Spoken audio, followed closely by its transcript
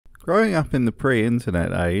Growing up in the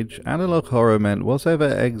pre-internet age, analogue horror meant whatever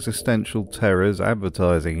existential terrors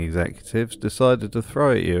advertising executives decided to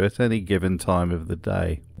throw at you at any given time of the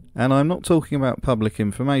day. And I'm not talking about public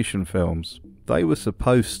information films. They were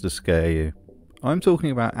supposed to scare you. I'm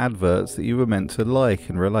talking about adverts that you were meant to like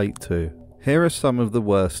and relate to. Here are some of the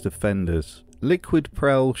worst offenders. Liquid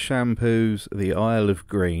Prell Shampoos, the Isle of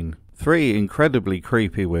Green. 3 incredibly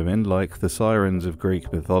creepy women, like the sirens of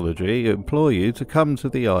Greek mythology, implore you to come to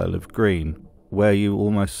the Isle of Green, where you will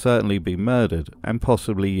almost certainly be murdered and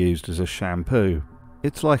possibly used as a shampoo.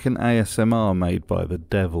 It's like an ASMR made by the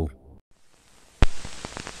devil.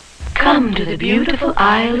 Come to the beautiful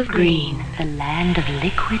Isle of Green, the land of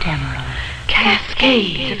liquid emerald.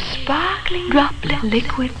 Cascades of sparkling droplet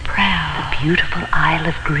liquid Prell. The beautiful Isle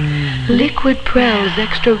of Green. Liquid Prell's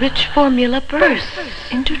extra rich formula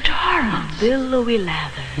bursts into torrents. Billowy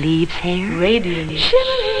lather. Leaves hair radiant,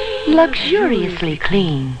 shimmering, luxuriously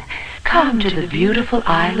clean. Come to the beautiful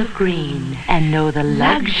Isle of Green and know the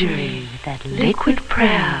luxury that liquid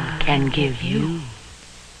Prell can give you.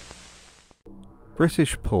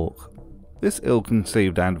 British Pork. This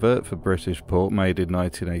ill-conceived advert for British Pork, made in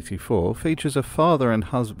 1984, features a father and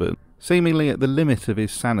husband seemingly at the limit of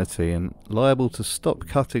his sanity and liable to stop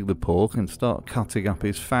cutting the pork and start cutting up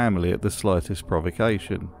his family at the slightest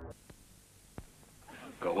provocation.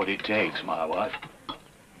 Got what it takes, my wife.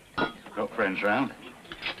 Got friends round.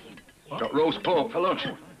 Got roast pork for lunch.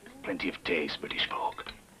 Plenty of taste, British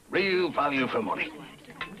pork. Real value for money.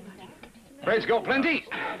 Fred's got plenty.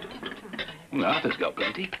 Arthur's got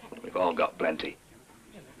plenty. We've all got plenty.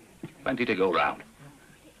 Plenty to go round.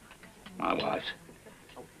 My wife's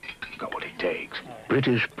got what it takes.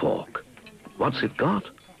 British pork. What's it got?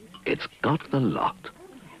 It's got the lot.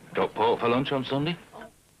 Got pork for lunch on Sunday?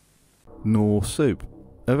 Knorr Soup.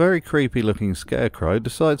 A very creepy looking scarecrow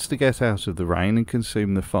decides to get out of the rain and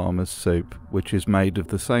consume the farmer's soup, which is made of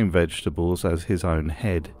the same vegetables as his own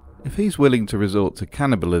head. If he's willing to resort to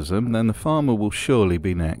cannibalism, then the farmer will surely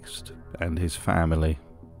be next, and his family.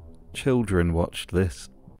 Children watched this.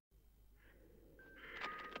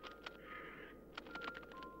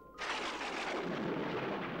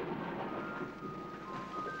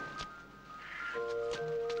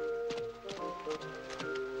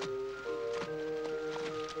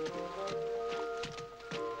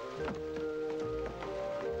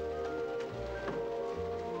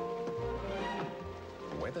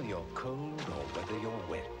 Whether you're cold or whether you're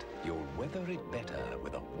wet, you'll weather it better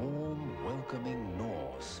with a warm, welcoming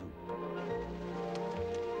Knorr soup.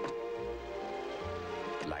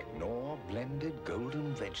 Like Knorr blended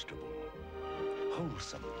golden vegetable.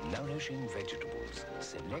 Wholesome, nourishing vegetables,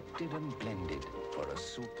 selected and blended for a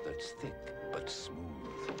soup that's thick but smooth.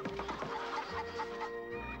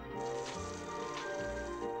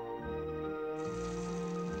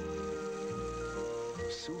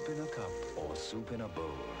 Soup in a cup or soup in a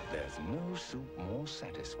bowl, there's no soup more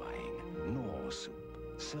satisfying. Knorr soup.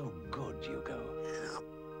 So good you go.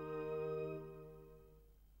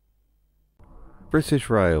 British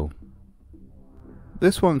Rail.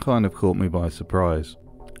 This one kind of caught me by surprise.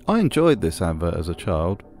 I enjoyed this advert as a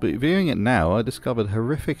child, but viewing it now I discovered a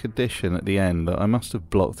horrific addition at the end that I must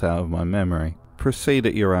have blocked out of my memory. Proceed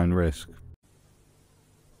at your own risk.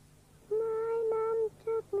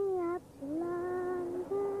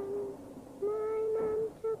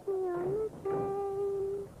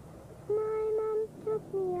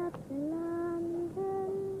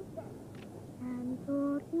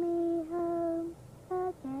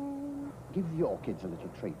 Give your kids a little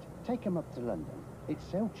treat. Take them up to London. It's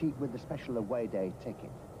so cheap with the special away day ticket.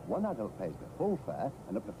 One adult pays the full fare,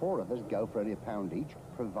 and up to 4 others go for only £1 each,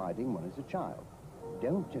 providing one is a child.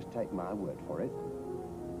 Don't just take my word for it.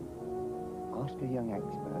 Ask a young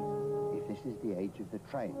expert if this is the age of the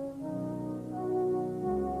train.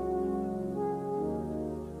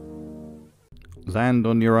 Land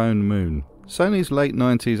on Your Own Moon. Sony's late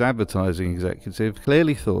 90s advertising executive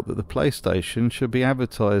clearly thought that the PlayStation should be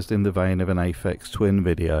advertised in the vein of an Aphex Twin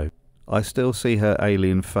video. I still see her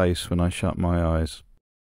alien face when I shut my eyes.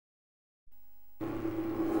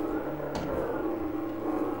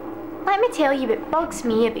 Let me tell you what bugs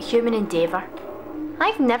me about human endeavour.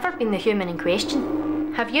 I've never been the human in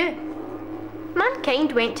question. Have you?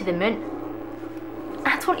 Mankind went to the moon.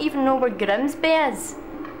 I don't even know where Grimsby is.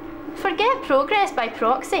 Forget progress by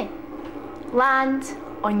proxy. Land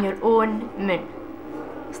on your own moon.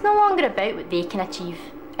 It's no longer about what they can achieve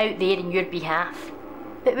out there in your behalf,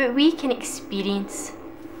 but what we can experience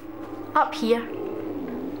up here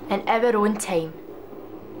in our own time.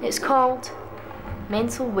 It's called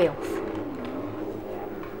mental wealth.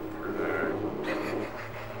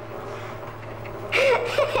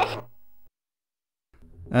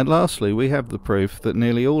 And lastly, we have the proof that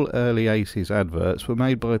nearly all early 80s adverts were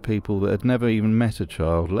made by people that had never even met a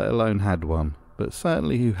child, let alone had one, but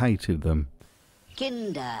certainly who hated them.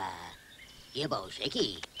 Kinder, Gibbo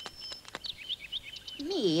Shaky.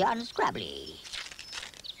 Me unscrabbly.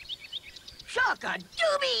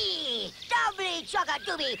 Chock-a-doobie! Doubly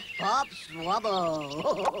chock-a-doobie! Pop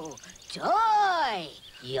swabble! Toy!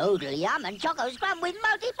 Yodel yum and choco scrum with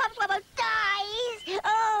multi pop swabble dies!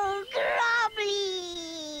 Oh, grubbly!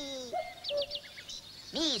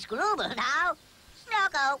 Me scrooble now!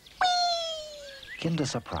 Snuggle! Whee! Kinder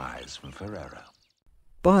Surprise from Ferrero.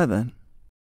 Bye then.